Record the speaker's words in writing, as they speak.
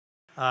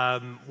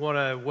Want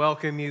to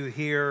welcome you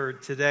here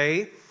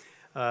today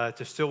to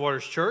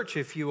Stillwaters Church.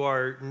 If you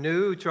are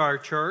new to our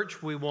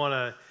church, we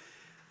want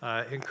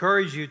to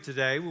encourage you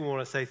today. We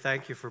want to say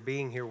thank you for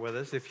being here with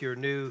us. If you're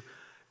new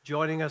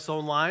joining us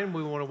online,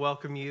 we want to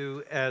welcome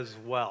you as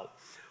well.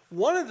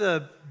 One of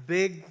the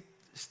big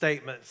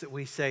statements that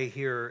we say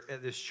here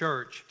at this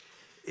church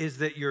is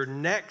that your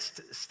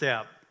next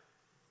step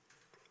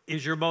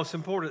is your most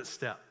important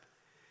step.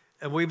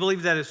 And we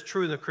believe that is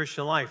true in the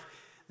Christian life.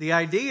 The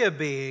idea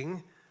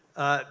being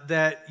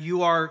that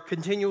you are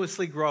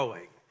continuously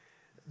growing,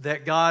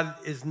 that God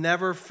is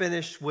never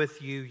finished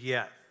with you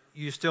yet.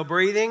 You still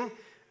breathing?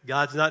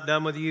 God's not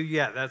done with you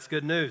yet. That's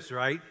good news,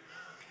 right?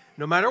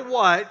 No matter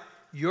what,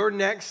 your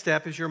next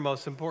step is your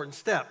most important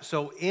step.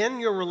 So in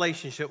your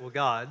relationship with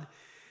God,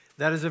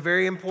 that is a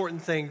very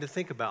important thing to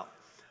think about.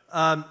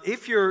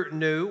 If you're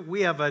new,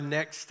 we have a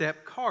next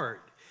step card,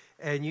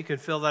 and you can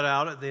fill that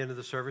out at the end of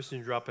the service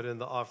and drop it in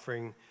the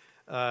offering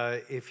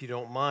if you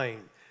don't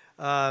mind.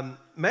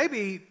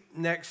 Maybe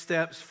next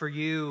steps for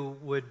you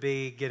would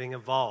be getting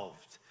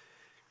involved.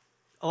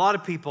 A lot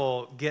of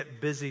people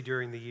get busy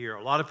during the year.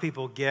 A lot of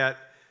people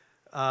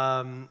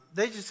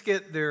they just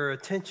get their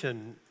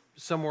attention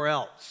somewhere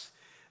else.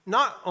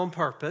 Not on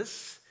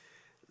purpose.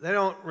 They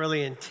don't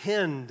really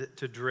intend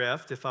to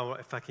drift, if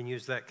I can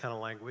use that kind of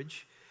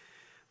language.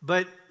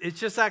 But it's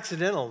just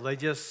accidental. They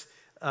just,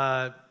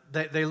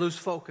 they lose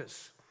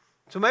focus.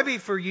 So maybe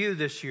for you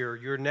this year,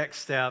 your next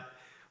step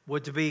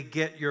would to be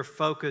get your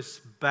focus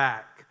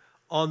back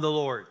on the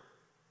Lord.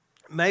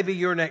 Maybe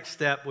your next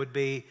step would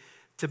be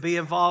to be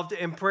involved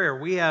in prayer.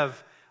 We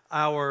have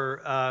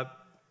our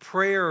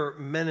prayer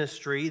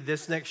ministry.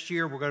 This next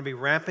year, we're going to be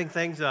ramping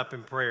things up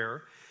in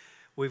prayer.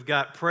 We've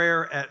got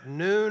prayer at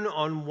noon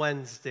on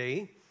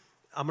Wednesday.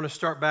 I'm going to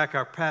start back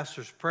our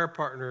pastors' prayer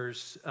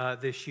partners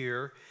this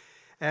year.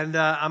 And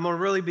I'm going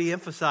to really be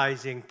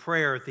emphasizing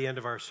prayer at the end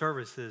of our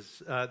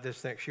services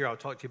this next year. I'll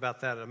talk to you about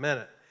that in a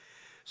minute.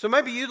 So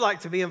maybe you'd like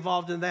to be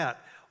involved in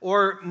that.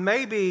 Or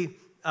maybe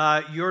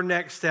your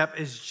next step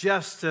is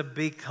just to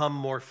become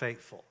more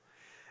faithful.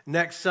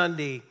 Next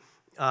Sunday,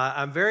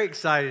 I'm very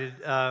excited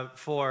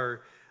for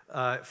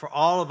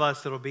all of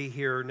us that will be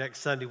here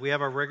next Sunday. We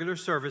have our regular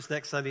service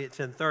next Sunday at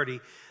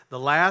 10:30, the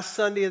last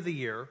Sunday of the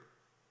year.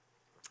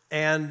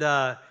 And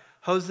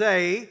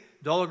Jose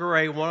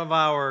Dolagaray, one of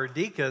our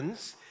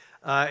deacons,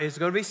 is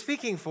going to be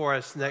speaking for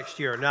us next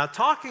year. Now,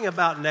 talking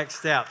about next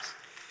steps,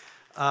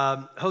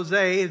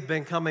 Jose has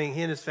been coming,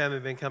 he and his family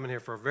have been coming here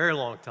for a very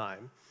long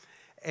time.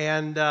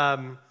 And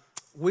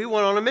we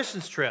went on a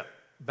missions trip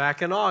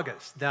back in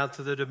August down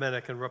to the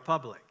Dominican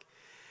Republic.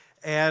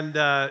 And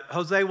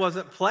Jose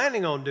wasn't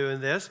planning on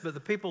doing this, but the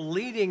people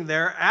leading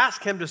there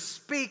asked him to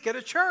speak at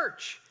a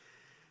church.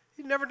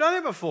 He'd never done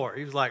it before.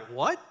 He was like,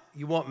 what?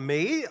 You want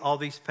me, all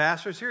these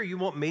pastors here, you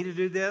want me to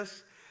do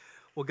this?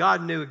 Well,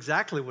 God knew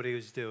exactly what he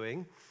was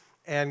doing,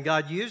 and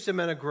God used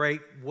him in a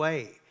great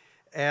way.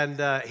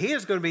 And he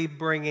is going to be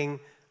bringing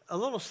a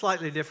little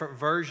slightly different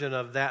version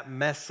of that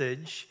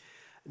message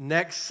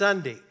next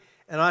Sunday.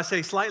 And I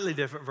say slightly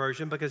different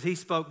version because he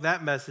spoke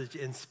that message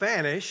in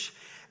Spanish,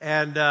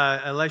 and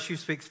unless you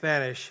speak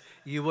Spanish,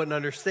 you wouldn't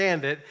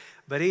understand it.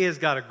 But he has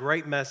got a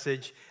great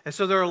message. And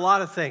so there are a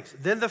lot of things.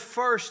 Then the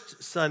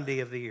first Sunday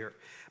of the year,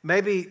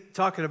 maybe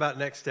talking about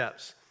next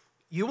steps.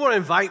 You want to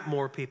invite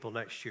more people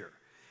next year.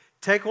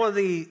 Take one of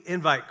the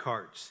invite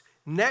cards.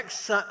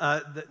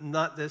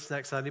 Not this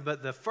next Sunday,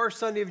 but the first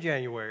Sunday of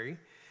January,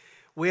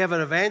 we have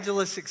an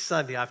evangelistic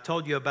Sunday. I've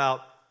told you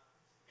about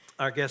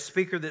our guest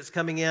speaker that's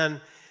coming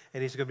in,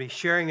 and he's going to be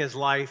sharing his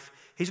life.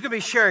 He's going to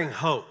be sharing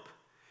hope.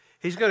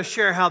 He's going to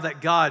share how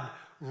that God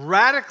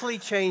radically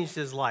changed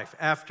his life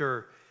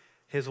after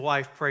his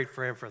wife prayed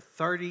for him for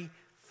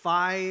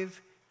 35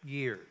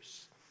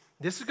 years.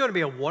 This is going to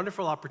be a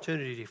wonderful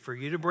opportunity for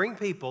you to bring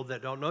people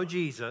that don't know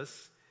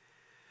Jesus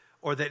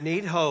or that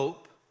need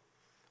hope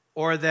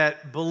or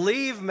that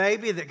believe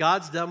maybe that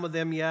God's done with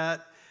them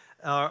yet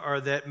or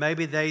that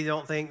maybe they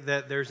don't think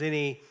that there's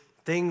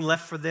anything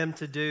left for them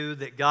to do,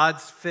 that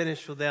God's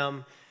finished with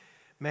them.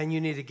 Man,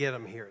 you need to get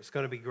them here. It's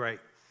going to be great.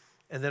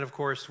 And then, of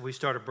course, we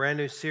start a brand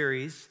new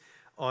series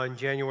on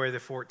January the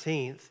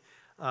 14th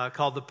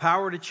called The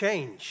Power to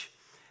Change.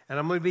 And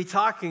I'm going to be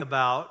talking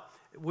about,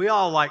 we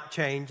all like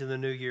change in the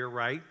new year,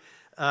 right?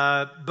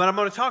 But I'm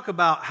going to talk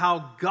about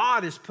how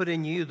God has put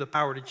in you the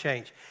power to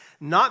change.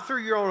 Not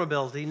through your own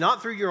ability,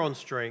 not through your own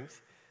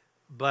strength,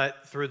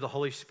 but through the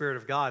Holy Spirit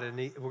of God. And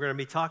we're going to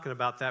be talking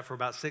about that for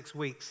about 6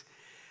 weeks.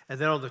 And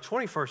then on the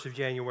 21st of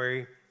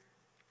January,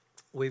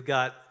 we've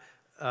got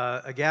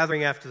a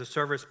gathering after the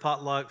service,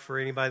 potluck for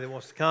anybody that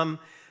wants to come,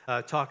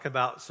 talk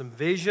about some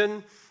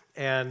vision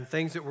and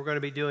things that we're going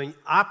to be doing.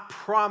 I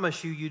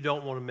promise you, you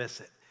don't want to miss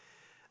it.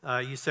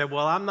 You said,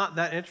 well, I'm not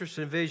that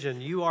interested in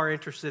vision. You are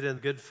interested in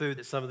good food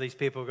that some of these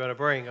people are going to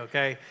bring,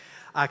 okay?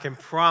 I can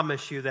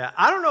promise you that.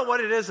 I don't know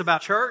what it is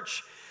about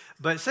church,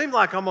 but it seems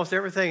like almost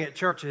everything at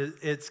church,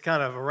 it's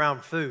kind of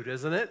around food,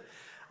 isn't it?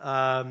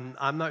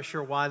 I'm not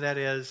sure why that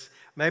is.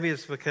 Maybe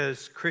it's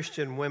because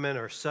Christian women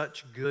are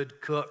such good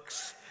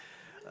cooks.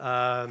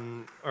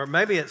 Or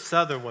maybe it's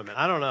Southern women.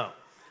 I don't know.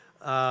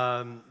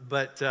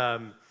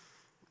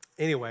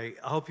 Anyway,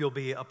 I hope you'll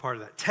be a part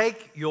of that.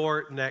 Take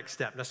your next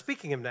step. Now,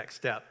 speaking of next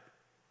step,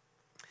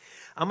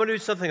 I'm going to do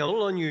something a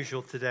little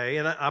unusual today,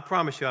 and I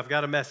promise you I've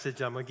got a message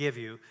I'm going to give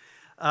you.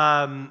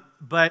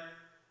 But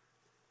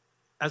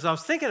as I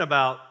was thinking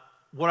about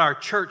what our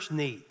church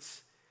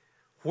needs,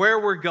 where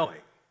we're going,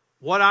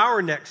 what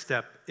our next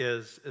step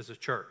is as a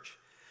church,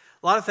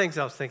 a lot of things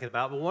I was thinking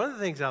about, but one of the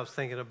things I was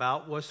thinking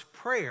about was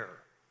prayer.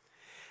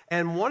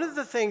 And one of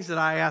the things that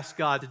I asked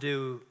God to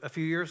do a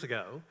few years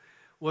ago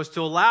was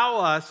to allow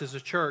us as a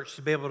church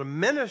to be able to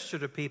minister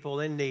to people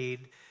in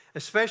need,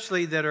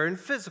 especially that are in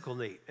physical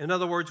need. In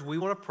other words, we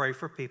want to pray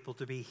for people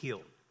to be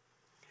healed.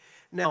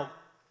 Now,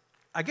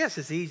 I guess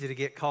it's easy to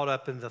get caught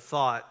up in the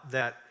thought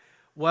that,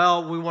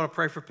 well, we want to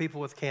pray for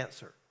people with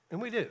cancer,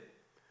 and we do.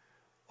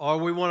 Or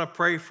we want to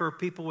pray for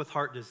people with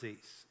heart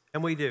disease,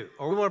 and we do.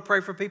 Or we want to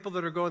pray for people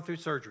that are going through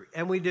surgery,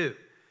 and we do.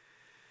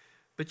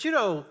 But you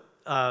know,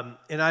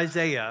 in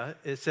Isaiah,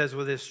 it says,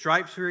 with his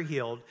stripes we are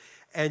healed.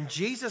 And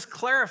Jesus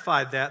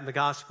clarified that in the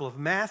Gospel of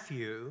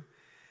Matthew.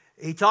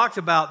 He talked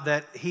about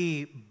that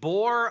he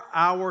bore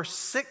our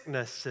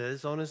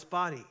sicknesses on his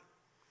body.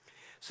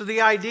 So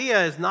the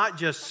idea is not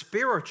just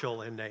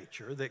spiritual in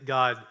nature, that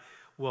God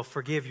will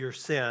forgive your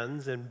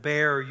sins and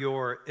bear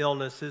your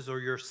illnesses or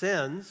your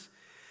sins,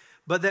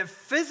 but that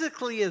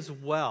physically as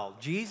well.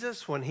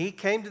 Jesus, when he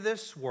came to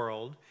this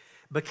world,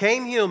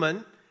 became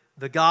human,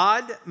 the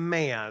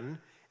God-man,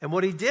 and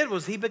what he did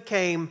was he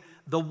became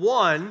the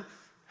one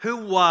who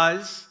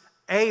was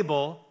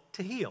able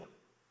to heal.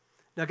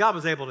 Now, God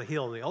was able to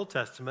heal in the Old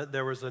Testament.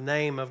 There was a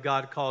name of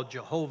God called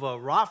Jehovah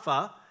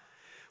Rapha,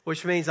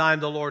 which means I am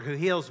the Lord who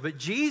heals. But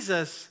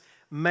Jesus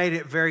made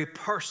it very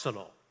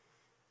personal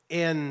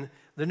in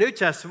the New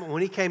Testament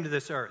when he came to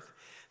this earth.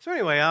 So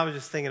anyway, I was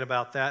just thinking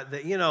about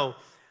that you know,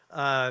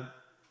 I'm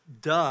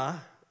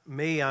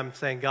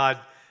saying, God,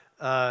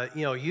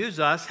 use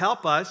us,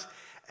 help us.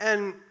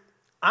 And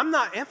I'm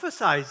not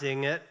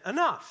emphasizing it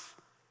enough.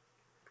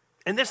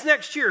 And this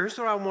next year, here's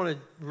what I want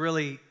to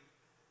really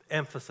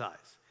emphasize.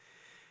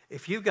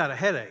 If you've got a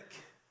headache,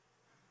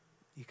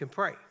 you can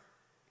pray.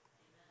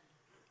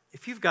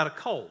 If you've got a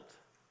cold,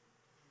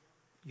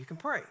 you can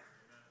pray.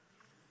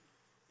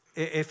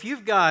 If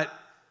you've got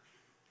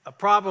a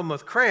problem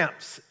with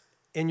cramps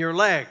in your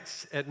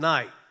legs at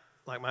night,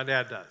 like my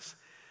dad does,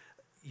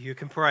 you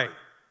can pray.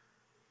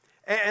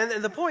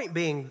 And the point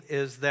being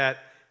is that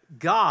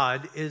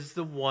God is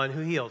the one who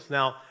heals.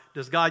 Now,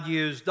 does God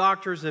use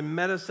doctors and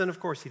medicine? Of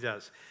course he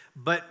does.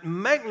 But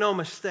make no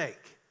mistake,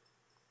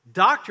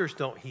 doctors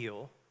don't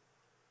heal.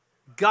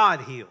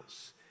 God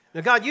heals.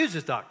 Now, God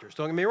uses doctors.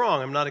 Don't get me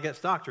wrong. I'm not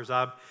against doctors.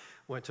 I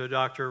went to a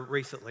doctor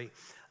recently.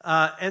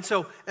 And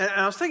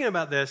I was thinking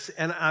about this,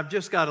 and I've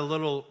just got a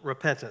little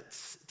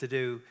repentance to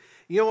do.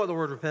 You know what the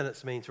word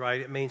repentance means, right?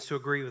 It means to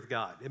agree with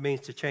God. It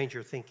means to change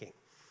your thinking.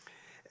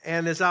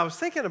 And as I was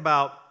thinking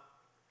about,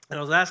 and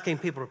I was asking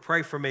people to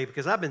pray for me,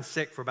 because I've been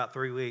sick for about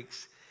 3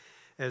 weeks,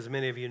 as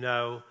many of you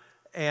know.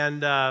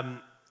 And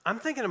I'm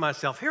thinking to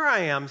myself, here I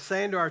am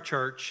saying to our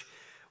church,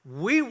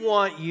 we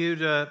want you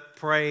to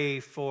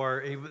pray for,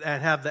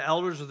 and have the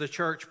elders of the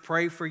church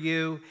pray for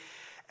you.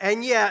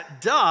 And yet,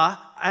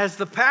 as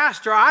the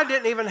pastor, I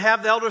didn't even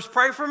have the elders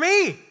pray for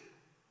me.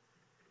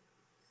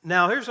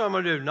 Now, here's what I'm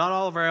going to do. Not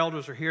all of our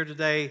elders are here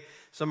today.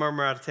 Some of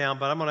them are out of town,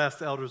 but I'm going to ask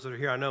the elders that are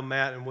here. I know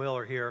Matt and Will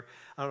are here.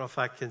 I don't know if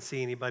I can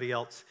see anybody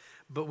else.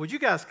 But would you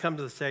guys come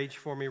to the stage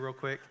for me real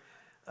quick?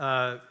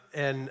 Here's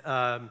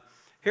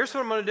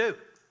what I'm going to do.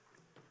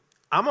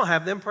 I'm going to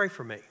have them pray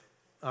for me,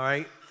 all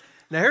right?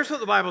 Now, here's what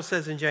the Bible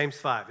says in James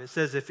 5. It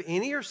says, if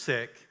any are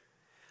sick,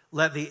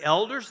 let the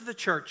elders of the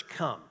church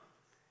come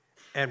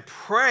and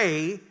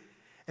pray.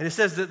 And it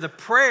says that the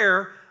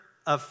prayer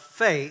of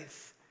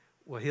faith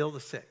will heal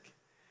the sick.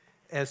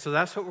 And so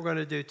that's what we're going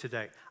to do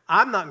today.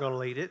 I'm not going to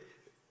lead it.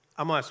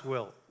 I'm going to ask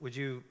Will. Would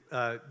you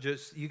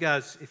you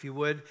guys, if you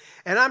would.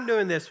 And I'm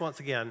doing this once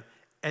again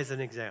as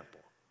an example.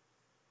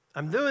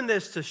 I'm doing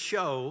this to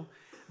show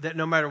that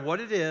no matter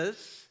what it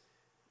is,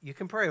 you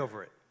can pray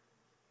over it.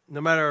 No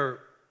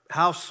matter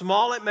how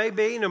small it may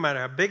be, no matter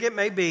how big it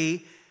may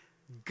be,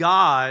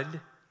 God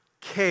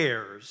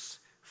cares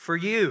for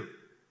you,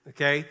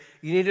 okay?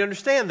 You need to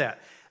understand that.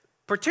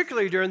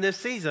 Particularly during this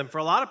season, for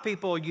a lot of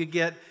people, you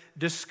get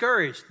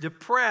discouraged,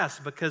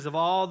 depressed because of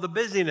all the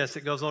busyness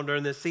that goes on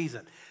during this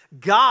season.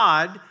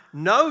 God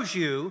knows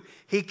you,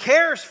 He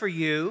cares for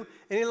you,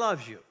 and He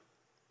loves you.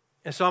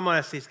 And so I'm going to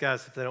ask these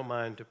guys, if they don't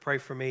mind, to pray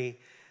for me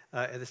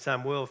at this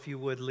time. Will, if you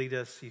would lead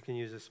us, you can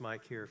use this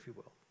mic here, if you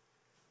will.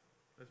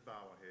 Let's bow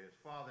our heads.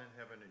 Father in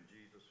heaven, in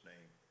Jesus'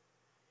 name,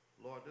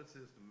 Lord, this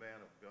is the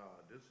man of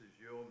God. This is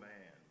your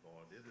man,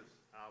 Lord. This is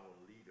our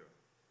leader,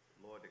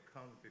 Lord, that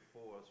comes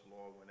before us,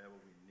 Lord, whenever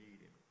we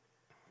need him,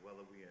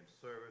 whether we're in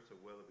service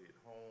or whether we're at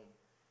home.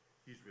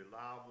 He's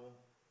reliable.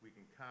 We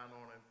can count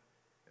on him.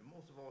 And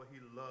most of all, he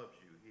loves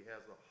you. He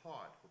has a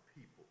heart for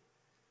people.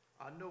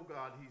 I know,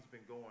 God, he's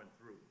been going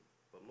through.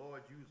 But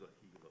Lord, you're a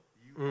healer.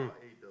 You are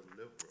a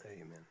deliverer.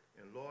 Amen.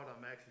 And Lord,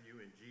 I'm asking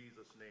you in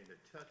Jesus' name to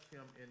touch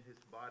him in his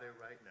body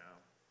right now,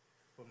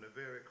 from the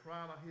very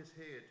crown of his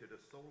head to the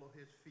sole of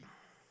his feet,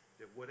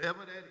 that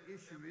whatever that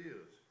issue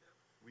is,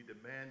 we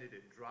demand that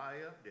it dry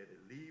up, that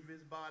it leave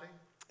his body.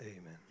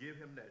 Amen. Give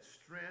him that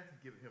strength,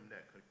 give him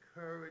that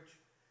courage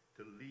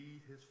to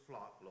lead his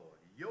flock, Lord,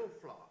 your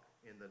flock,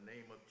 in the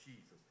name of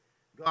Jesus.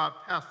 God,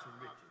 Pastor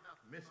Ritchie,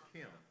 Miss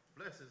Kim,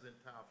 bless his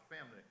entire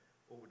family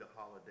over the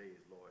holidays,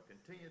 Lord.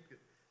 Continue to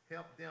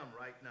help them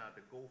right now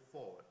to go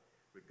forward,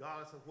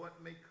 regardless of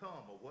what may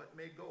come or what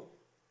may go.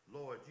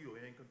 Lord, you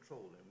are in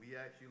control, and we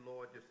ask you,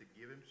 Lord, just to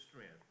give him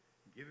strength.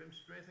 Give him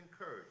strength and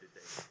courage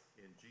today,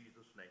 in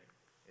Jesus' name.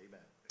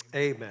 Amen.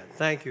 Amen.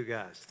 Thank you,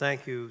 guys.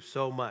 Thank you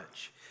so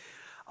much.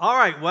 All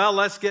right, well,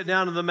 let's get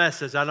down to the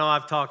message. I know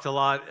I've talked a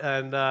lot,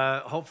 and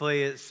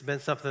hopefully it's been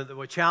something that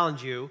will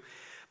challenge you.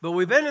 But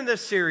we've been in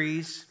this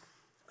series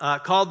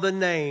called The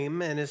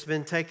Name, and it's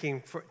been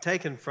taken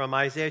from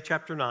Isaiah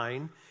chapter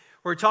 9,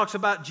 where it talks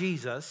about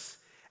Jesus,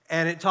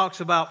 and it talks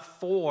about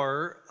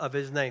 4 of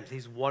his names.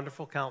 He's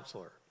Wonderful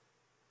Counselor.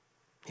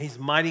 He's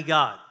Mighty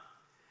God.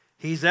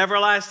 He's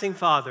Everlasting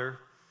Father.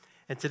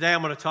 And today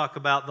I'm going to talk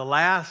about the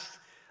last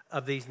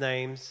of these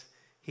names.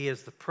 He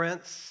is the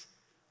Prince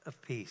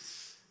of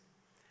Peace.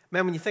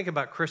 Man, when you think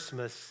about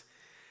Christmas,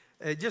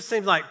 it just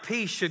seems like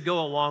peace should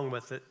go along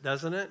with it,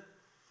 doesn't it?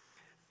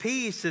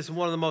 Peace is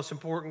one of the most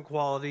important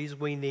qualities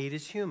we need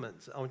as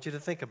humans. I want you to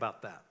think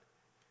about that.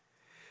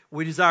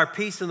 We desire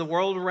peace in the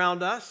world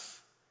around us.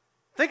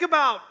 Think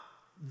about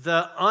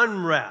the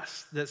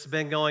unrest that's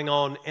been going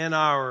on in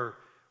our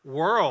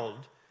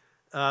world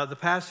the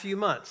past few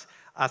months.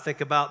 I think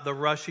about the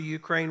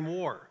Russia-Ukraine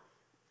war,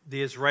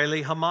 the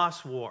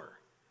Israeli-Hamas war.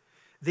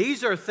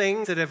 These are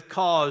things that have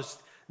caused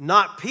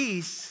not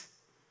peace,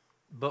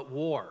 but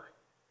war.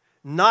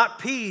 Not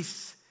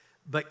peace,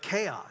 but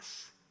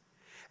chaos.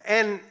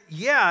 And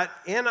yet,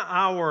 in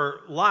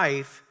our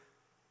life,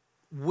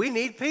 we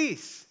need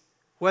peace.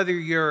 Whether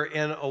you're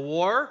in a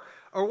war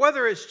or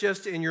whether it's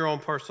just in your own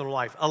personal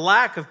life. A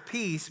lack of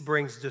peace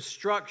brings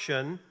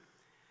destruction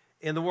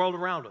in the world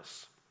around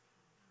us.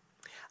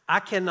 I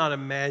cannot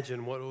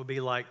imagine what it would be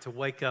like to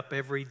wake up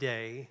every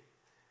day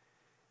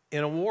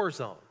in a war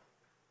zone,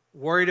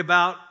 worried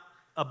about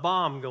a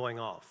bomb going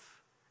off,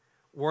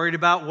 worried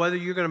about whether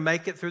you're going to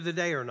make it through the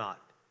day or not,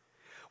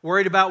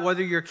 worried about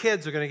whether your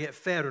kids are going to get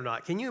fed or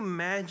not. Can you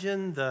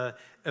imagine the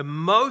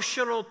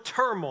emotional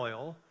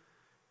turmoil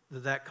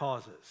that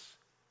causes?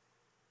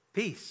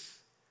 Peace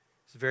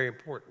is very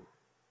important.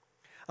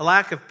 A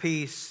lack of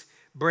peace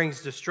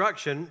brings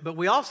destruction, but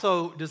we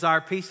also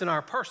desire peace in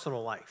our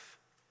personal life.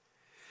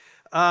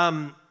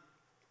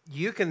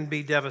 You can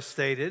be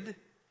devastated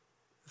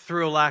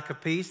through a lack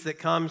of peace that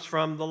comes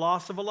from the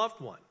loss of a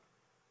loved one,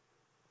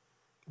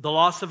 the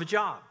loss of a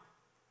job,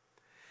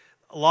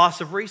 a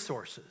loss of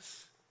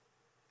resources.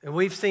 And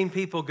we've seen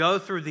people go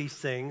through these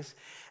things,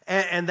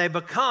 and they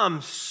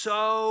become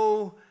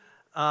so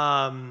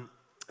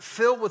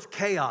filled with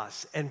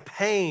chaos and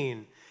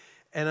pain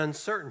and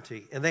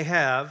uncertainty, and they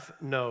have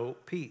no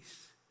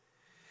peace.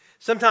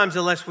 Sometimes,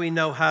 unless we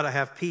know how to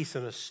have peace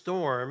in a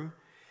storm,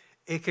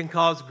 it can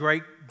cause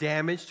great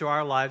damage to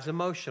our lives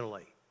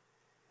emotionally.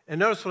 And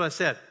notice what I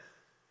said.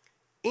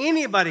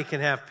 Anybody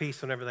can have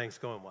peace when everything's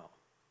going well.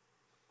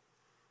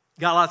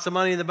 Got lots of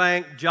money in the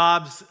bank,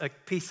 job's a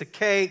piece of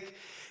cake.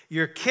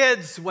 Your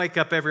kids wake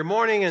up every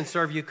morning and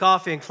serve you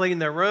coffee and clean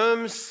their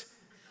rooms.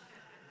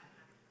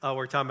 Oh,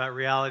 we're talking about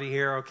reality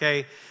here,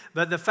 okay?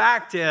 But the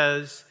fact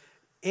is,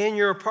 in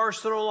your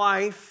personal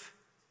life,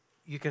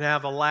 you can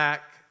have a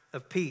lack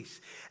of peace.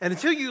 And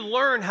until you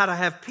learn how to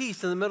have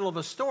peace in the middle of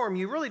a storm,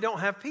 you really don't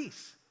have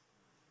peace.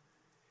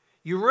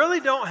 You really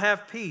don't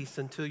have peace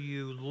until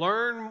you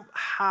learn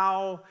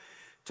how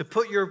to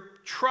put your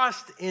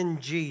trust in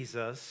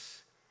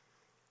Jesus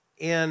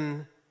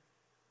in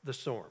the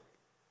storm.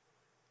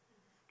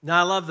 Now,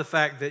 I love the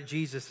fact that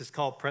Jesus is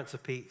called Prince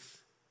of Peace.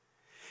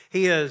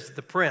 He is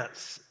the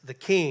Prince, the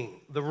King,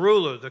 the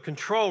ruler, the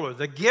controller,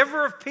 the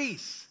giver of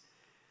peace.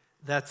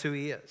 That's who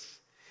he is.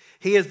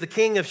 He is the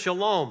King of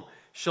Shalom.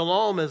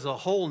 Shalom is a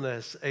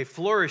wholeness, a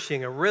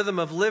flourishing, a rhythm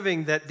of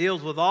living that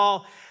deals with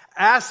all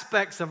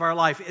aspects of our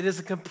life. It is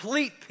a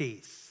complete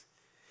peace.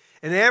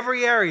 In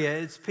every area,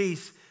 it's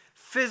peace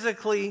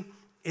physically,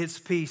 it's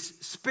peace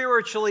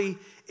spiritually,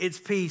 it's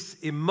peace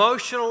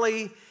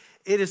emotionally,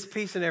 it is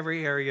peace in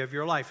every area of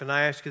your life. And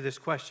I ask you this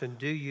question,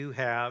 do you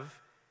have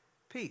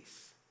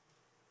peace?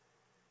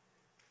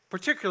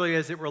 Particularly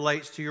as it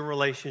relates to your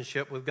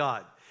relationship with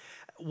God.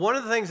 One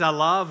of the things I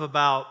love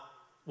about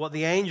what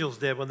the angels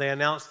did when they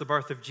announced the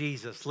birth of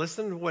Jesus,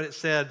 listen to what it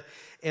said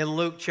in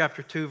Luke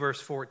chapter 2, verse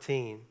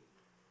 14.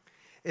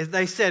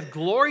 They said,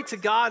 "Glory to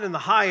God in the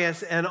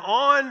highest, and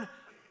on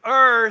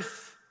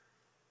earth,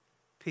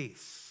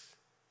 peace,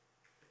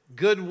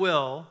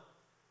 goodwill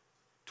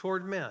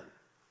toward men."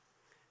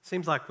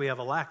 Seems like we have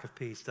a lack of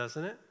peace,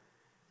 doesn't it?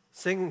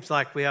 Seems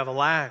like we have a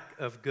lack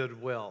of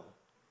goodwill.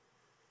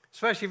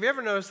 Especially, have you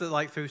ever noticed that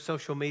like through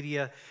social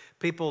media,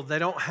 people, they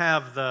don't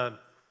have the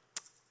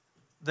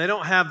They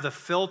don't have the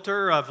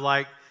filter of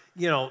like,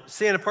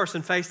 seeing a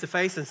person face to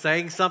face and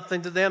saying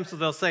something to them, so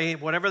they'll say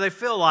whatever they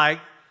feel like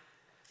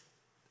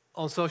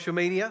on social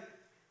media.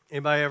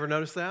 Anybody ever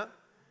notice that?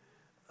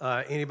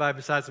 Anybody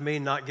besides me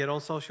not get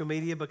on social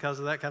media because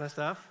of that kind of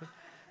stuff?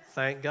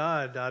 Thank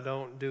God I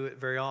don't do it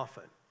very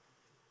often.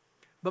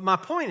 But my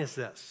point is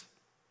this.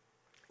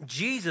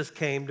 Jesus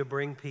came to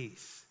bring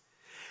peace.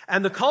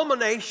 And the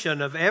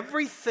culmination of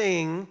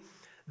everything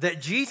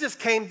that Jesus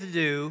came to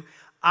do,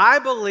 I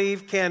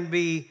believe, can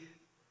be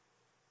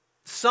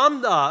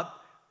summed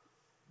up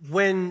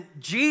when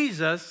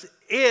Jesus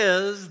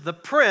is the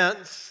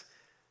Prince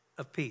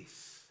of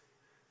Peace.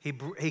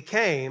 He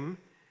came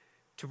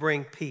to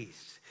bring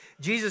peace.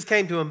 Jesus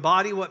came to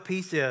embody what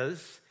peace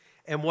is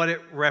and what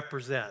it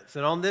represents.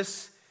 And on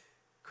this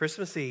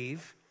Christmas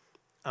Eve,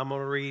 I'm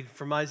going to read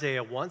from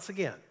Isaiah once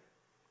again.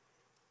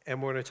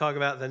 And we're going to talk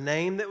about the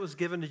name that was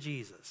given to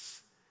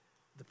Jesus,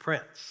 the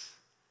Prince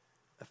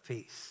of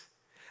Peace.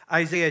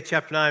 Isaiah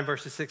chapter 9,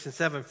 verses 6 and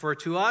 7. For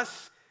to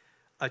us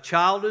a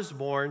child is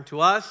born, to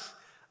us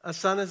a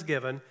son is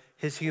given.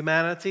 His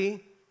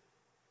humanity,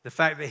 the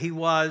fact that he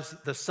was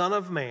the Son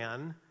of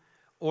Man,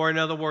 or in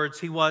other words,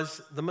 he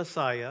was the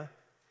Messiah.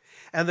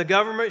 And the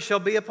government shall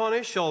be upon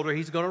his shoulder.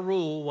 He's going to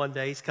rule one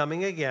day. He's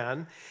coming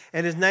again.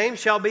 And his name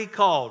shall be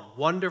called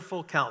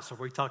Wonderful Counselor.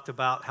 We talked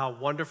about how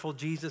wonderful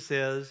Jesus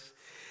is.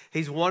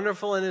 He's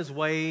wonderful in his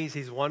ways.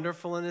 He's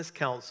wonderful in his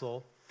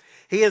counsel.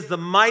 He is the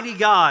mighty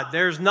God.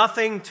 There's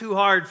nothing too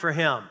hard for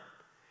him.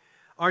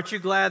 Aren't you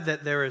glad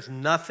that there is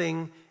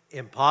nothing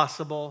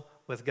impossible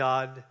with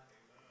God?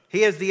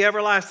 He is the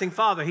everlasting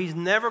Father. He's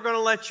never going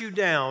to let you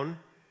down.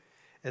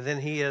 And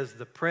then he is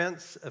the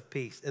Prince of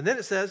Peace. And then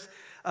it says,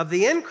 of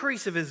the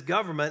increase of his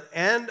government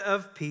and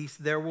of peace,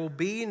 there will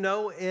be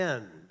no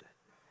end.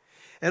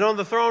 And on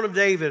the throne of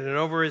David and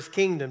over his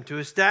kingdom, to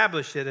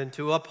establish it and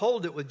to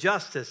uphold it with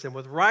justice and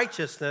with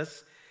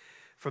righteousness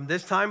from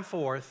this time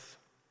forth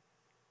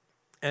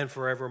and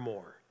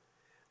forevermore.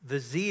 The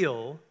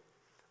zeal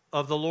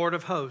of the Lord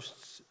of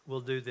hosts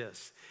will do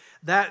this.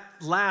 That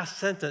last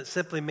sentence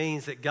simply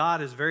means that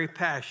God is very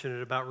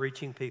passionate about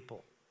reaching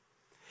people.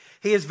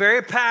 He is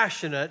very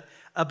passionate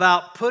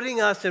about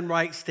putting us in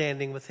right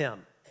standing with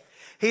him.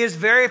 He is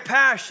very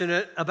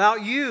passionate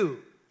about you.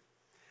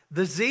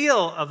 The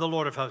zeal of the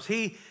Lord of hosts.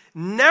 He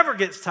never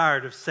gets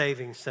tired of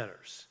saving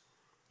sinners.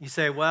 You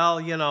say, well,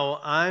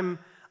 I'm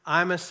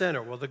a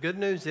sinner. Well, the good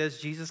news is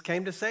Jesus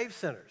came to save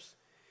sinners.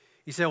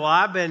 You say, well,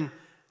 I've been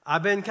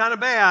kind of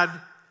bad.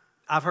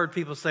 I've heard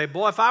people say,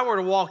 boy, if I were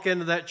to walk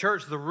into that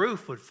church, the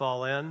roof would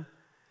fall in.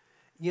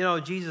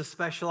 Jesus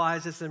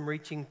specializes in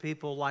reaching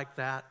people like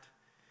that.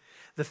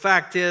 The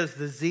fact is,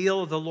 the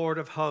zeal of the Lord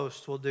of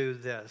hosts will do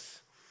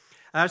this.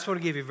 I just want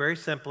to give you very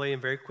simply and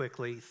very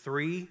quickly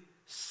 3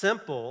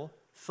 simple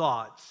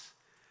thoughts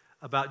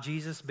about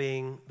Jesus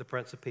being the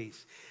Prince of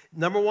Peace.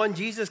 Number 1,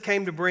 Jesus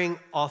came to bring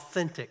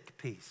authentic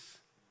peace.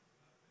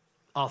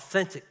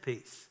 Authentic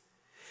peace.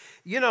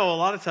 A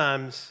lot of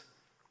times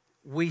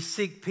we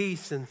seek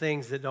peace in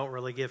things that don't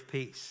really give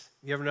peace.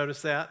 You ever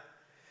notice that?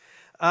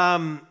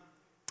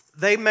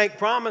 They make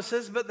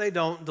promises, but they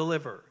don't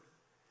deliver.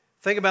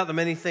 Think about the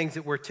many things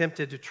that we're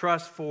tempted to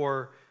trust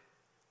for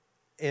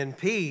in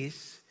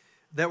peace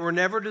that were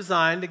never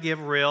designed to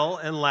give real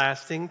and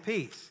lasting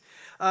peace.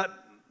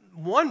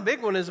 One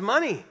big one is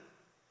money.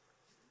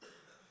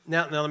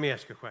 Now let me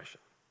ask you a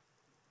question.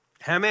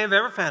 How many have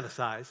ever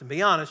fantasized, and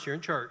be honest, you're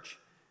in church,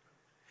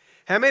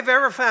 how many have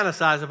ever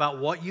fantasized about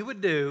what you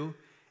would do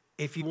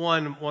if you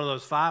won one of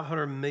those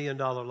 $500 million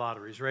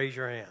lotteries? Raise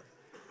your hand.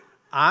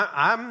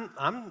 I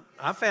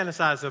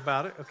fantasize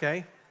about it,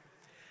 okay?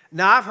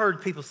 Now, I've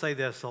heard people say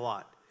this a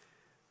lot.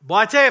 Boy,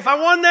 I tell you, if I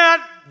won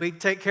that, we'd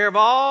take care of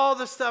all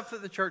the stuff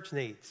that the church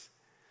needs.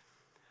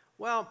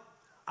 Well,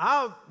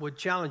 I would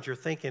challenge your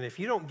thinking. If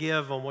you don't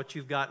give on what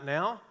you've got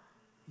now,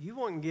 you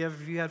wouldn't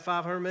give if you had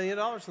 $500 million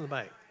in the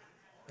bank.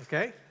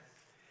 Okay?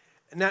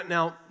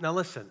 Now,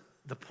 listen.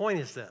 The point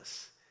is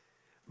this.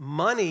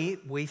 Money,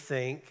 we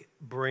think,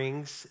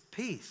 brings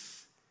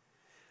peace.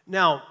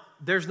 Now,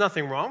 there's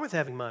nothing wrong with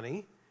having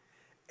money.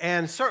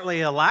 And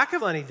certainly a lack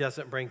of money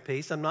doesn't bring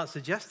peace. I'm not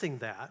suggesting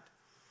that.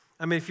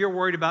 I mean, if you're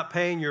worried about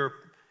paying your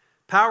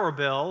power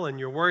bill and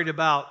you're worried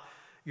about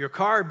your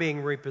car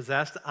being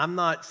repossessed, I'm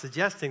not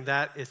suggesting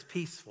that is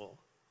peaceful.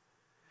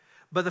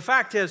 But the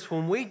fact is,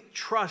 when we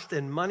trust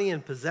in money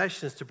and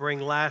possessions to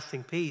bring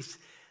lasting peace,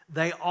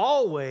 they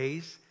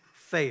always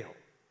fail.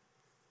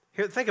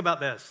 Here, think about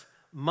this.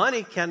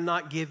 Money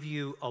cannot give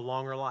you a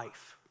longer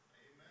life.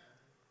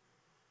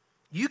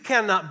 You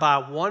cannot buy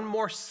one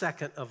more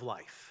second of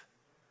life.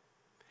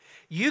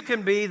 You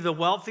can be the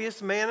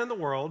wealthiest man in the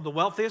world, the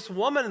wealthiest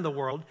woman in the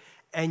world,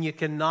 and you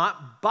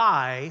cannot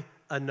buy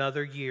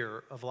another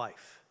year of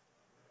life.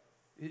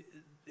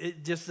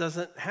 It just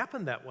doesn't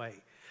happen that way.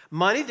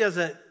 Money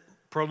doesn't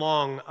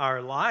prolong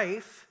our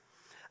life.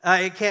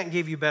 It can't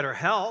give you better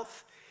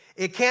health.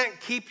 It can't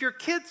keep your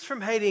kids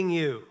from hating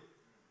you.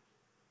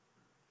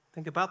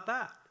 Think about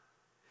that.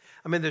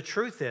 I mean, the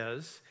truth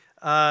is,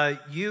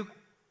 you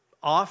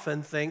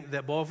often think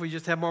that, boy, if we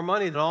just had more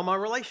money, then all my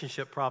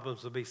relationship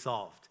problems would be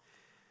solved.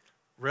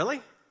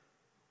 Really?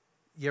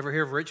 You ever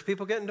hear of rich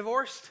people getting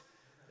divorced?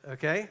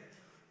 Okay.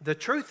 The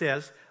truth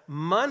is,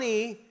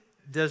 money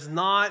does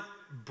not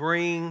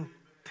bring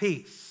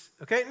peace.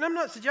 Okay. And I'm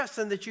not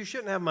suggesting that you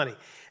shouldn't have money.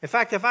 In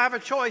fact, if I have a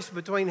choice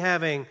between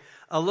having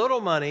a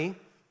little money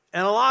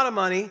and a lot of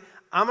money,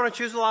 I'm going to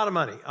choose a lot of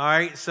money. All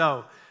right.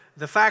 So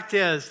the fact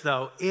is,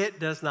 though, it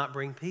does not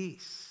bring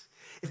peace.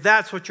 If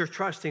that's what you're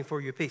trusting for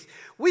your peace.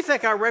 We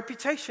think our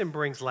reputation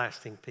brings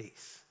lasting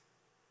peace.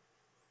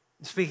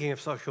 Speaking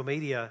of social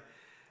media,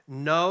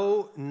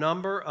 no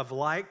number of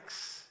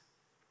likes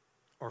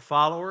or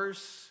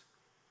followers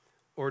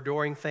or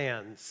adoring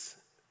fans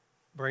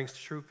brings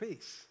true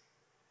peace.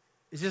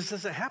 It just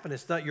doesn't happen.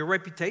 It's not your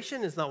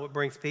reputation is not what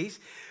brings peace.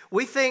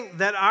 We think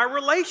that our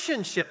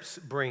relationships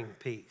bring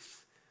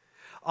peace.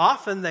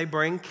 Often they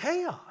bring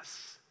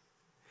chaos.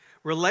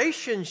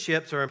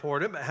 Relationships are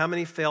important, but how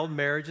many failed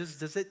marriages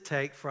does it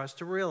take for us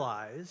to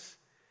realize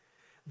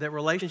that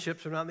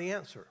relationships are not the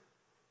answer?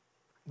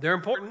 They're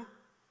important.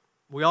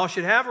 We all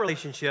should have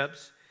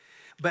relationships,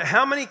 but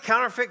how many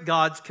counterfeit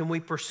gods can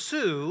we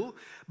pursue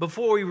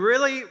before we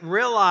really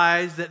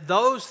realize that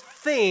those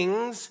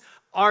things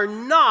are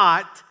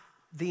not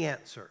the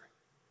answer?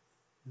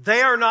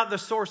 They are not the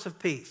source of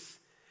peace.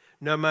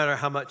 No matter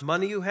how much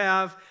money you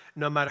have,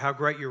 no matter how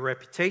great your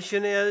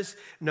reputation is,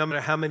 no matter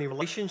how many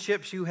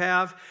relationships you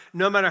have,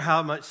 no matter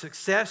how much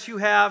success you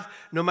have,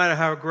 no matter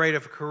how great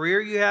of a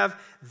career you have,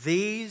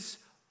 these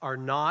are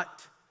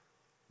not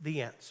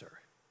the answer.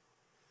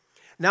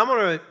 Now, I'm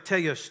going to tell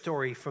you a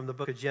story from the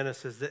book of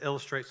Genesis that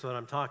illustrates what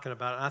I'm talking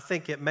about. And I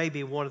think it may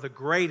be one of the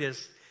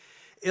greatest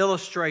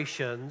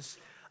illustrations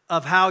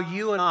of how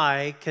you and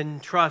I can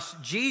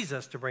trust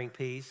Jesus to bring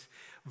peace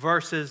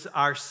versus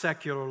our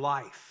secular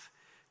life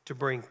to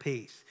bring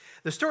peace.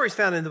 The story is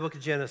found in the book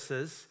of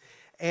Genesis,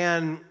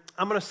 and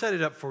I'm going to set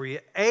it up for you.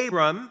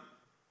 Abram,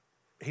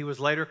 he was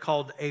later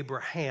called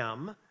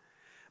Abraham,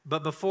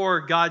 but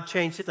before God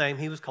changed his name,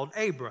 he was called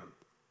Abram.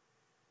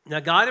 Now,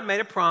 God had made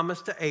a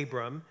promise to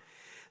Abram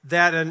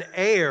that an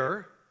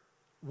heir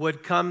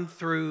would come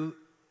through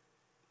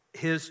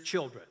his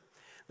children.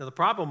 Now, the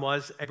problem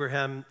was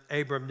Abram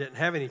didn't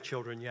have any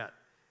children yet.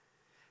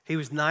 He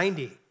was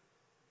 90.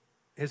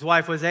 His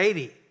wife was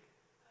 80.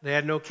 They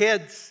had no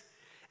kids.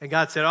 And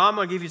God said, I'm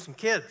going to give you some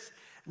kids.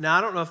 Now,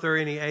 I don't know if there are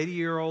any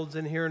 80-year-olds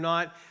in here or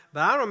not,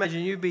 but I don't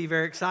imagine you'd be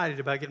very excited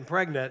about getting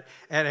pregnant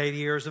at 80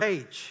 years of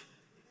age.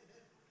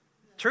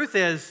 Truth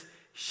is,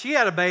 she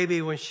had a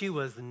baby when she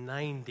was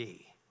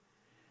 90.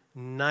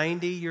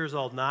 90 years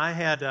old. Now,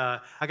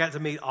 I got to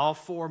meet all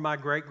four of my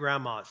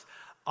great-grandmas.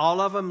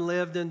 All of them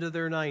lived into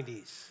their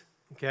 90s,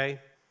 okay?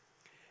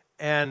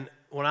 And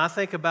when I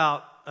think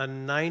about a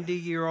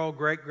 90-year-old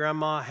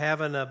great-grandma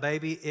having a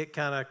baby, it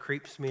kind of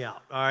creeps me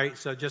out, all right?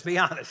 So just be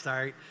honest,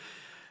 all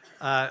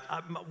right?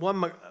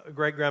 One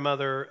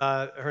great-grandmother,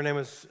 her name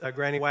was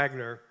Granny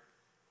Wagner.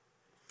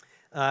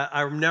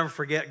 I'll never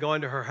forget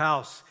going to her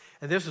house,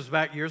 and this was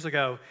back years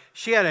ago.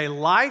 She had a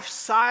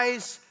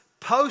life-size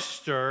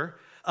poster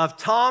of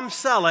Tom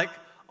Selleck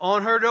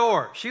on her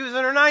door. She was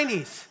in her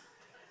 90s.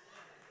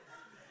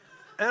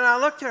 And I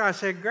looked at her, I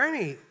said,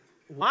 Granny,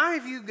 why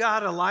have you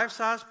got a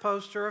life-size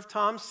poster of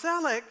Tom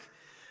Selleck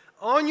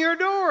on your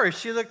door?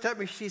 She looked at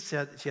me, she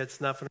said, she had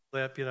snuff in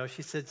her lip, you know.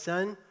 She said,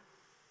 son,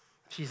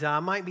 she said, I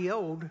might be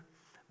old,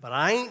 but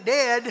I ain't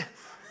dead.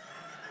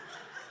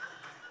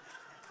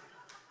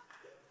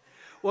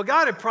 Well,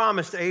 God had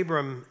promised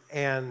Abram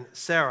and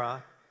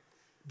Sarah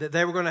that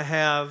they were going to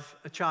have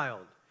a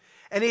child.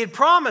 And he had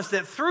promised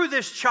that through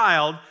this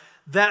child,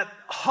 that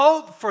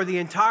hope for the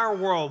entire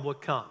world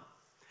would come.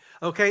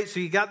 Okay, so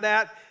you got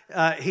that?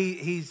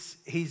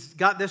 He's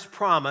got this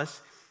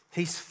promise.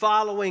 He's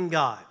following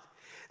God.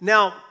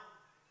 Now,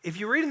 if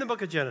you read in the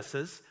book of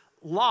Genesis,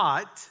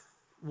 Lot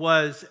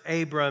was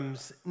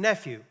Abram's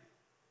nephew.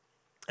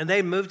 And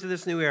they moved to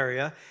this new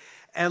area.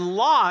 And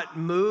Lot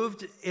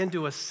moved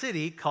into a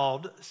city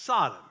called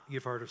Sodom.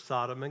 You've heard of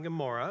Sodom and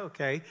Gomorrah,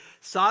 okay?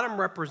 Sodom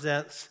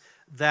represents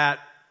that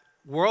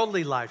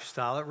worldly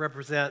lifestyle. It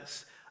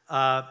represents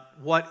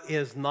what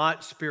is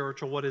not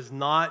spiritual, what is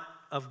not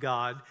of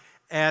God.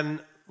 And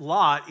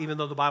Lot, even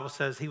though the Bible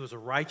says he was a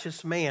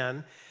righteous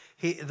man,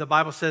 the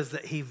Bible says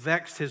that he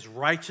vexed his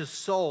righteous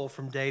soul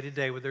from day to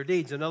day with their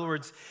deeds. In other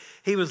words,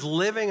 he was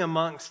living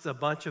amongst a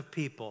bunch of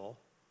people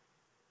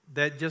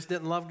that just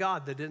didn't love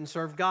God, that didn't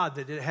serve God,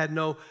 that had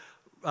no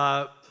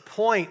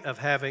point of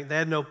having, they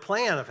had no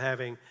plan of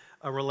having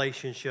a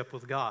relationship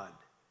with God.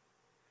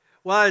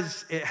 Well,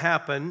 as it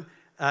happened,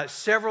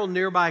 several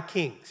nearby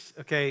kings,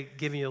 okay,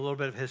 giving you a little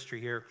bit of history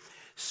here.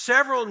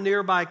 Several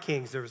nearby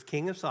kings, there was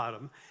king of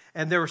Sodom,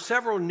 and there were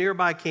several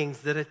nearby kings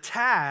that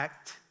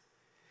attacked,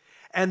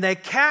 and they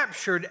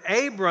captured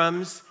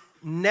Abram's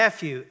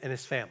nephew and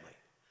his family.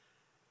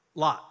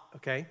 Lot,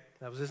 okay,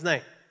 that was his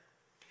name.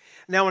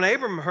 Now, when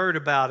Abram heard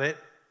about it,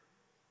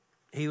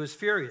 he was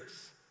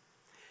furious.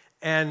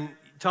 And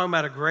talking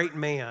about a great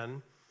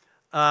man,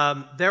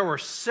 there were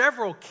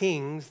several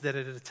kings that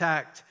had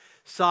attacked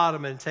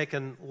Sodom and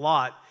taken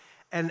Lot.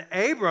 And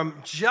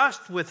Abram,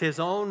 just with his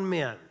own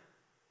men,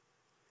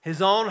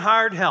 his own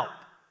hired help,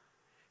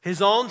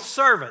 his own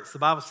servants, the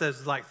Bible says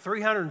there's like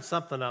 300 and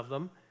something of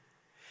them,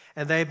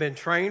 and they've been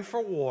trained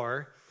for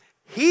war.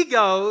 He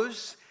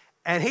goes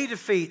and he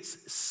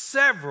defeats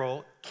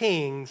several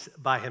kings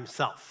by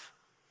himself.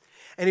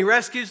 And he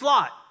rescues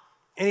Lot,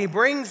 and he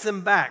brings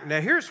them back.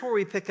 Now, here's where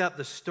we pick up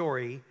the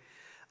story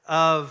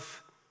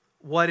of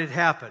what had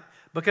happened.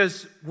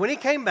 Because when he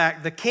came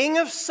back, the king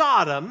of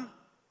Sodom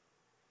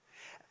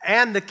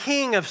and the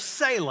king of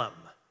Salem,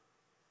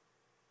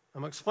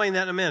 I'm going to explain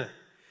that in a minute.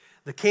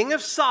 The king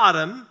of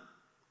Sodom,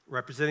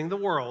 representing the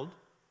world,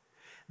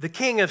 the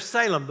king of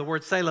Salem, the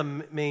word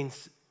Salem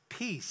means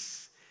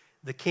peace,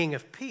 the king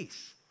of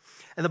peace.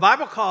 And the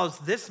Bible calls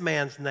this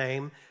man's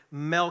name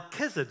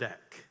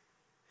Melchizedek.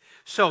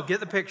 So get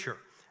the picture.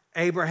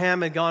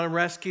 Abraham had gone and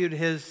rescued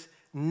his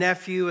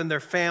nephew and their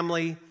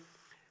family,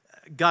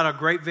 got a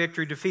great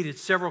victory, defeated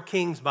several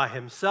kings by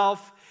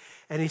himself,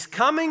 and he's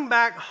coming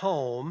back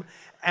home,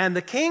 and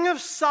the king of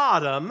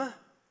Sodom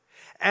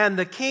and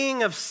the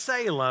king of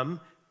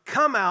Salem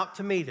come out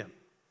to meet him.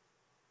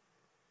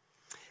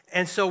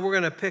 And so we're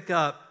going to pick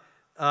up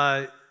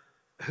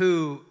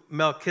who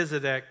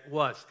Melchizedek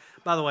was.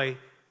 By the way,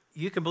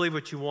 you can believe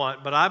what you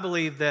want, but I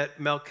believe that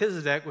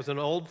Melchizedek was an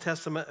Old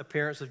Testament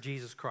appearance of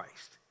Jesus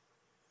Christ.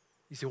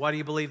 You say, why do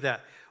you believe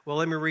that? Well,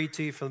 let me read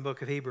to you from the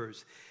book of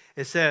Hebrews.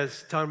 It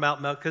says, talking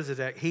about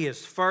Melchizedek, he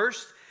is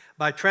first,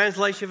 by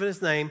translation of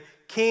his name,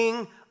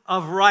 King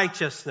of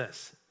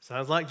Righteousness.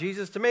 Sounds like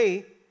Jesus to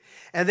me.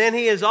 And then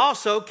he is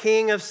also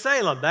King of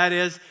Salem. That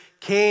is,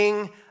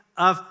 King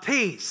of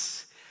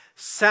Peace.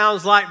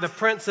 Sounds like the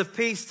Prince of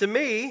Peace to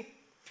me.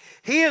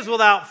 He is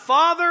without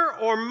father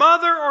or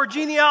mother or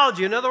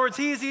genealogy. In other words,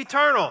 he is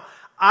eternal.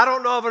 I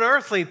don't know of an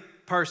earthly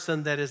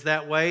person that is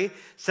that way.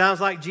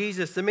 Sounds like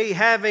Jesus to me,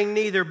 having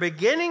neither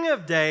beginning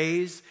of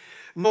days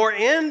nor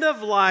end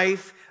of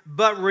life,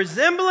 but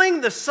resembling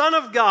the Son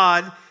of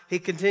God, he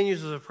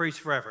continues as a priest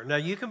forever. Now,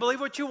 you can believe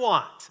what you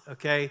want,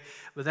 okay?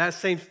 But that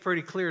seems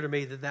pretty clear to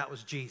me that that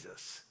was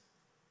Jesus,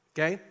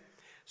 okay?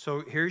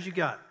 So here's you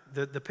got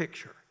the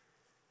picture.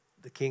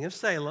 The king of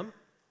Salem,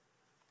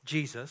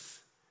 Jesus,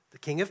 the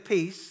king of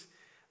peace,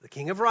 the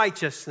king of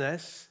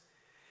righteousness,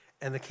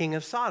 and the king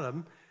of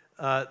Sodom,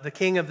 the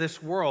king of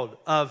this world,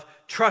 of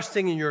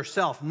trusting in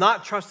yourself,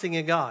 not trusting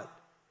in God.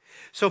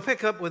 So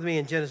pick up with me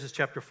in Genesis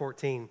chapter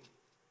 14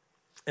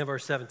 and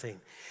verse 17.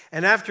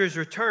 And after his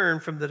return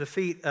from the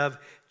defeat of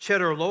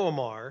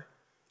Chedorlaomer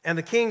and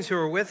the kings who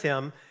were with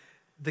him,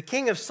 the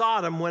king of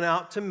Sodom went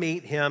out to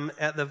meet him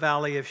at the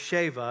valley of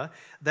Sheva,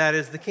 that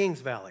is the king's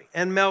valley.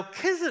 And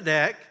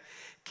Melchizedek,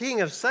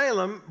 king of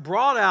Salem,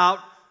 brought out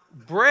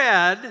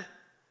bread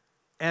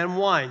and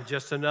wine.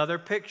 Just another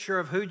picture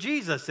of who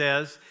Jesus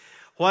is.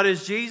 What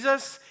is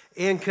Jesus?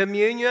 In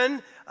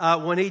communion,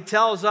 when he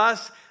tells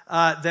us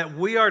that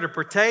we are to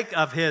partake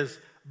of his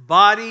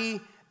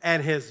body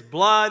and his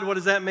blood. What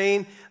does that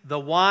mean? The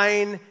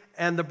wine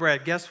and the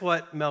bread. Guess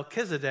what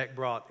Melchizedek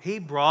brought? He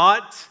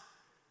brought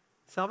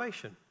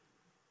salvation.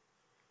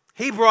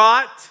 He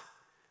brought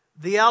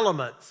the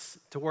elements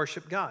to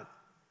worship God.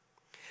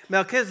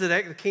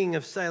 Melchizedek, the king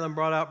of Salem,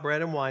 brought out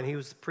bread and wine. He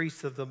was the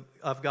priest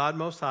of God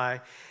Most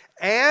High,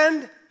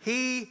 and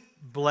he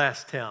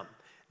blessed him.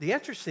 The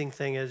interesting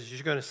thing is,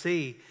 you're going to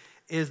see,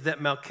 is that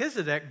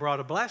Melchizedek brought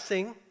a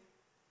blessing.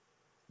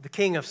 The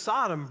king of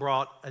Sodom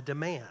brought a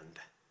demand.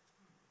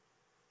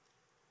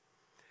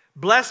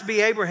 Blessed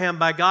be Abraham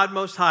by God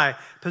Most High,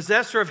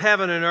 possessor of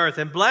heaven and earth,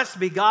 and blessed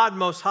be God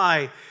Most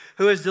High,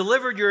 who has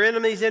delivered your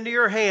enemies into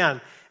your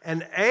hand.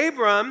 And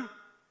Abram,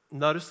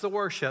 notice the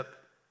worship,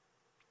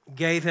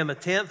 gave him a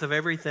tenth of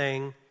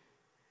everything.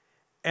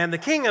 And the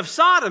king of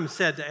Sodom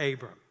said to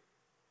Abram,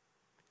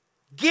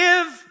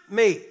 give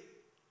me.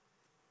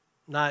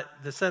 Not,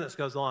 the sentence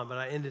goes on, but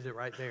I ended it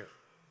right there.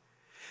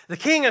 The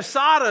king of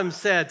Sodom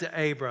said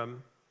to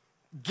Abram,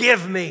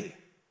 give me.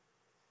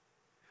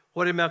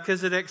 What did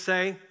Melchizedek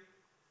say?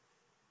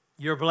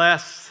 You're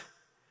blessed.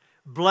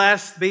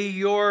 Blessed be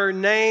your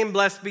name.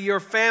 Blessed be your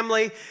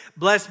family.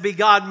 Blessed be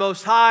God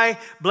Most High.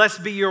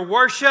 Blessed be your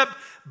worship.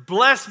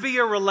 Blessed be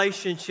your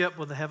relationship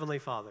with the Heavenly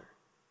Father.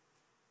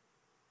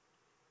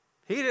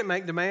 He didn't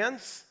make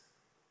demands.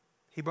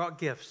 He brought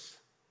gifts.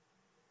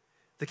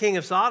 The king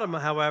of Sodom,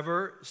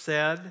 however,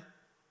 said,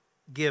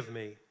 give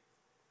me.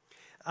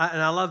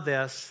 And I love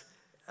this.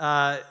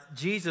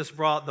 Jesus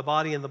brought the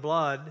body and the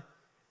blood.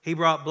 He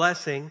brought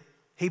blessing.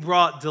 He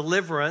brought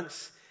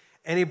deliverance.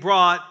 And he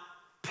brought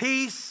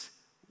peace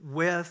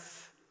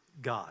with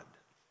God.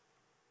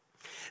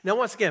 Now,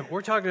 once again,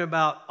 we're talking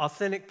about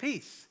authentic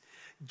peace.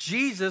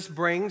 Jesus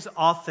brings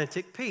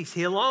authentic peace.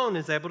 He alone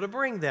is able to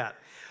bring that.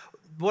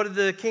 What did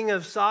the king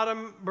of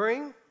Sodom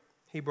bring?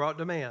 He brought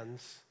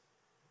demands.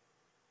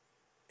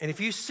 And if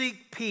you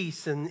seek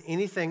peace in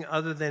anything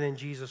other than in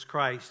Jesus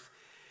Christ,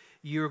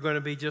 you're going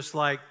to be just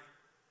like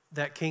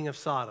that king of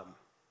Sodom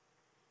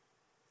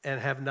and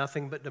have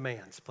nothing but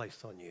demands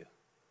placed on you.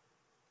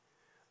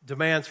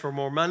 Demands for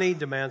more money,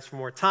 demands for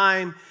more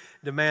time,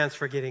 demands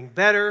for getting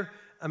better.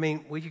 I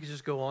mean, we could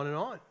just go on and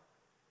on.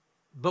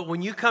 But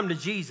when you come to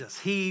Jesus,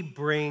 he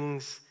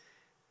brings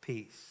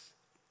peace.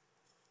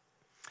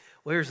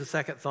 Well, here's the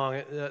second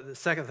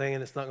thing,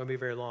 and it's not going to be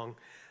very long.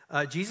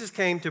 Jesus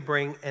came to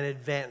bring an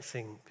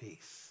advancing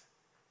peace.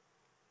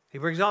 He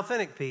brings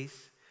authentic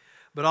peace,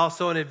 but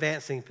also an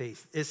advancing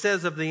peace. It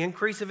says of the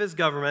increase of his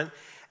government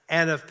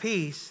and of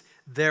peace,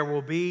 there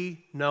will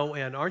be no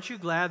end. Aren't you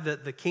glad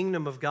that the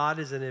kingdom of God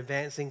is an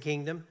advancing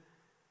kingdom?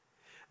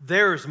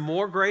 There's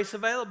more grace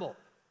available.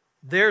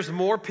 There's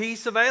more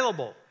peace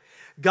available.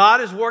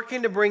 God is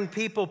working to bring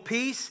people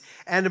peace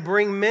and to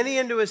bring many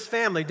into his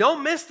family.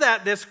 Don't miss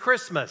that this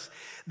Christmas.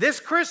 This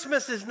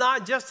Christmas is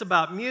not just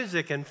about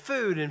music and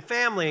food and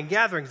family and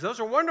gatherings. Those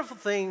are wonderful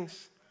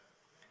things.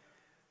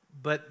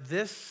 But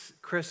this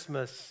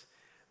Christmas,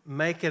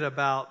 make it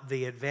about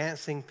the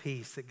advancing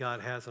peace that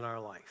God has in our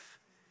life.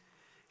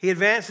 He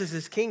advances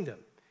his kingdom.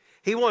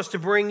 He wants to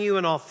bring you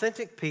an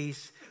authentic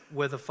peace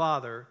with the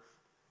Father,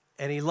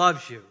 and he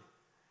loves you,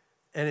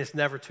 and it's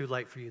never too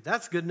late for you.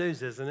 That's good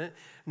news, isn't it?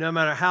 No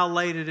matter how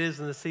late it is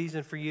in the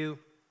season for you.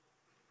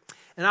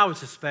 And I would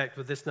suspect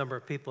with this number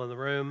of people in the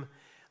room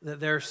that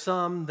there are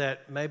some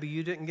that maybe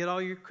you didn't get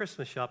all your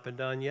Christmas shopping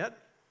done yet,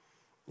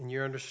 and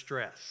you're under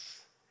stress.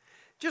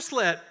 Just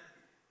let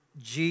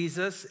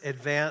Jesus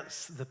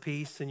advance the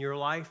peace in your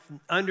life,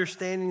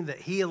 understanding that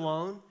he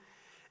alone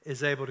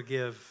is able to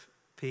give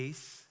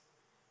peace.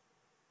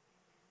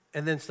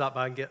 And then stop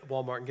by and get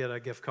Walmart and get a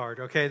gift card.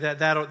 Okay,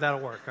 that'll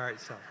work. All right,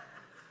 so.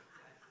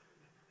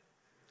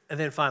 And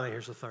then finally,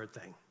 here's the third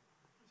thing.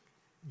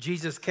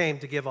 Jesus came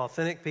to give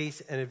authentic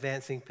peace and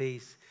advancing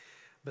peace,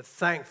 but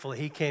thankfully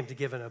he came to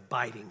give an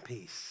abiding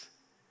peace.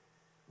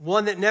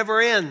 One that never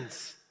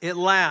ends, it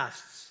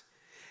lasts.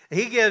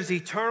 He gives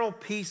eternal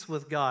peace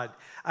with God.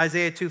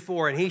 Isaiah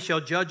 2:4, and he shall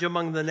judge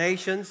among the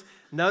nations.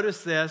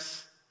 Notice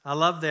this, I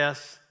love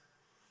this.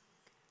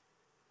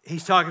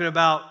 He's talking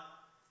about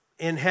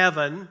in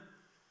heaven.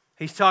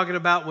 He's talking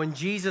about when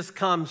Jesus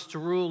comes to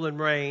rule and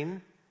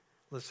reign.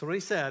 Listen to what he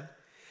said.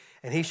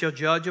 And he shall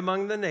judge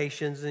among the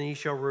nations, and he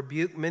shall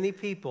rebuke many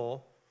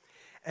people,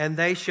 and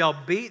they shall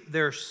beat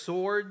their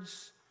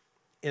swords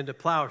into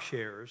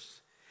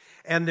plowshares,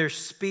 and their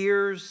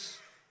spears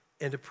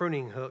into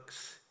pruning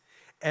hooks.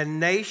 And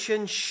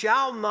nation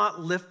shall not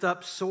lift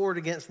up sword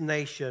against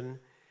nation,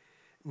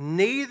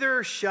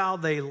 neither shall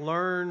they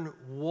learn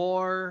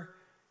war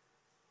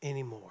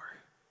anymore.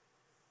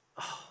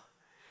 Oh,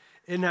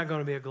 isn't that going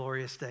to be a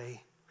glorious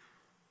day?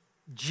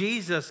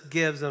 Jesus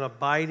gives an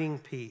abiding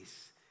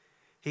peace.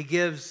 He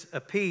gives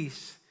a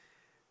peace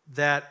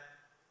that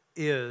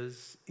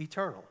is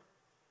eternal.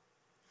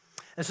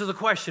 And so the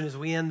question as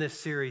we end this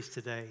series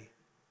today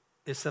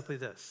is simply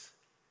this.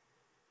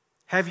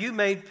 Have you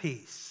made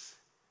peace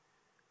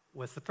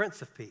with the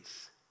Prince of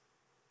Peace?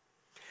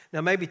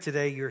 Now maybe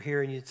today you're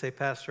here and you'd say,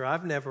 Pastor,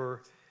 I've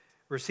never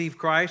received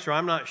Christ, or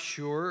I'm not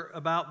sure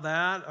about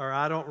that, or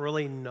I don't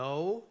really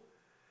know.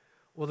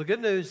 Well, the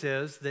good news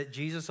is that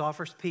Jesus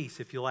offers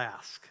peace if you'll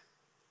ask.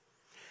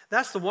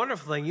 That's the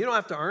wonderful thing. You don't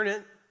have to earn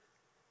it.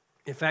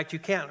 In fact, you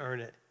can't earn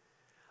it.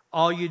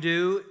 All you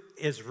do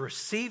is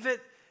receive it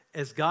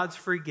as God's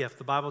free gift.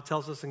 The Bible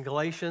tells us in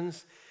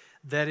Galatians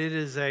that it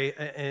is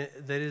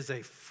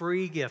a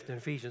free gift. In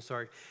Ephesians,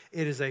 sorry.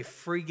 It is a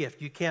free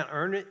gift. You can't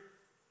earn it.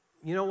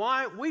 You know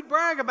why? We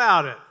brag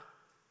about it.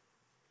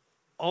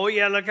 Oh,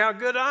 yeah, look how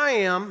good I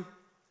am.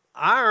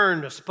 I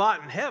earned a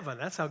spot in heaven.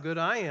 That's how good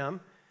I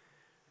am.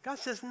 God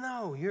says,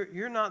 no,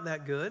 you're not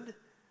that good.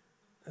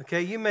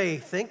 Okay, you may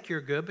think you're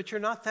good, but you're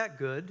not that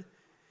good.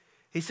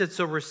 He said,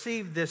 so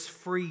receive this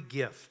free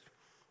gift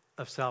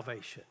of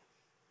salvation.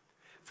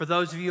 For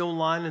those of you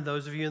online and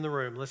those of you in the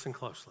room, listen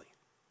closely.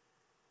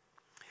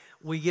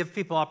 We give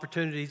people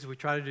opportunities, we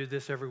try to do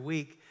this every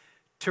week,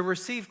 to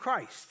receive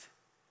Christ.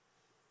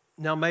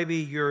 Now, maybe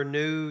you're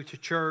new to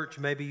church,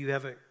 maybe you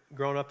haven't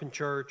grown up in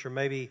church, or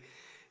maybe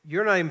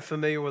you're not even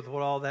familiar with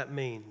what all that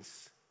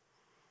means.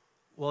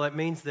 Well, it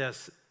means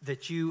this,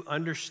 that you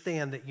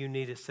understand that you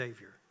need a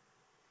Savior.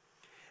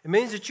 It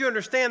means that you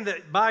understand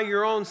that by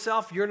your own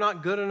self, you're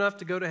not good enough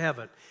to go to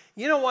heaven.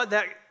 You know what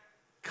that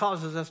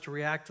causes us to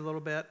react a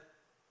little bit?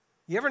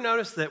 You ever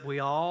notice that we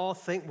all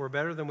think we're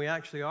better than we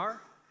actually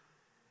are?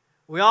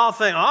 We all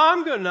think, oh,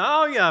 I'm good.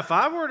 No, yeah, if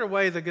I were to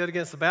weigh the good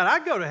against the bad,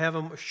 I'd go to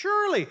heaven.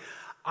 Surely,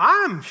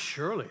 I'm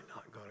surely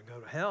not going to go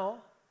to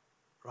hell,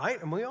 right?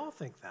 And we all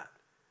think that.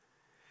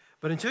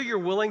 But until you're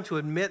willing to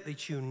admit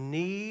that you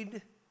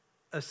need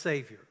a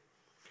Savior.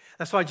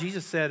 That's why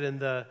Jesus said in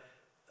the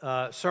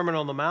Sermon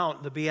on the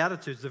Mount, the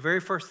Beatitudes, the very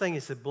first thing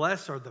he said,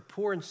 blessed are the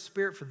poor in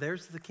spirit, for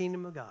theirs is the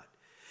kingdom of God.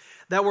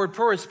 That word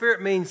poor in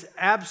spirit means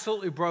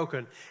absolutely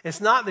broken.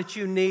 It's not that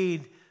you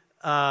need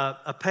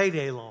a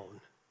payday loan.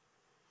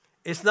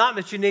 It's not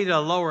that you need a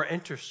lower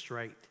interest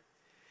rate.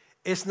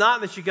 It's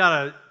not that you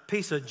got a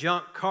piece of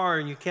junk car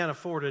and you can't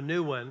afford a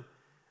new one.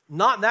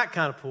 Not that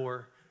kind of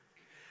poor.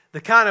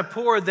 The kind of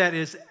poor that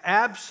is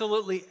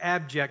absolutely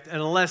abject,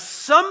 and unless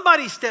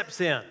somebody steps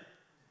in,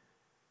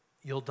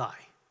 you'll die.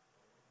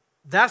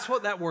 That's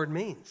what that word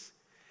means.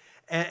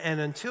 And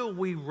until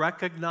we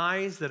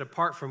recognize that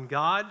apart from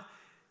God,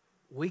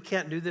 we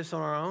can't do this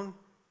on our own,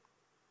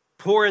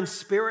 poor in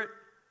spirit,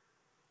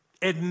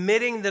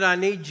 admitting that I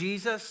need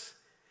Jesus,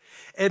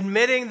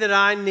 admitting that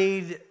I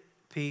need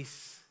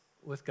peace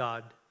with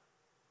God.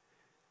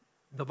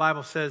 The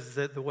Bible says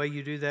that the way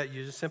you do that,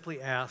 you just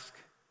simply ask.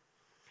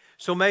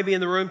 So maybe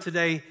in the room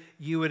today,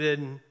 you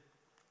would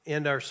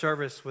end our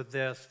service with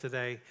this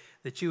today,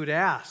 that you would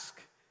ask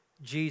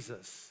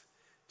Jesus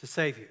to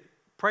save you.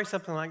 Pray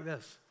something like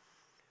this.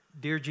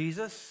 Dear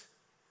Jesus,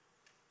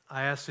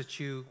 I ask that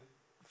you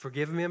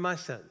forgive me of my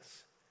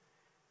sins.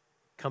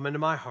 Come into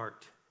my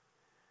heart.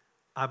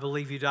 I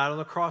believe you died on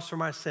the cross for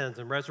my sins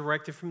and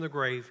resurrected from the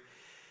grave.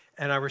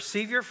 And I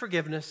receive your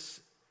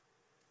forgiveness,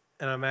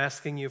 and I'm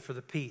asking you for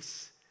the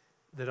peace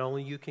that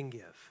only you can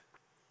give.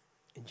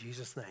 In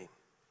Jesus' name,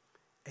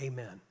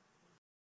 amen.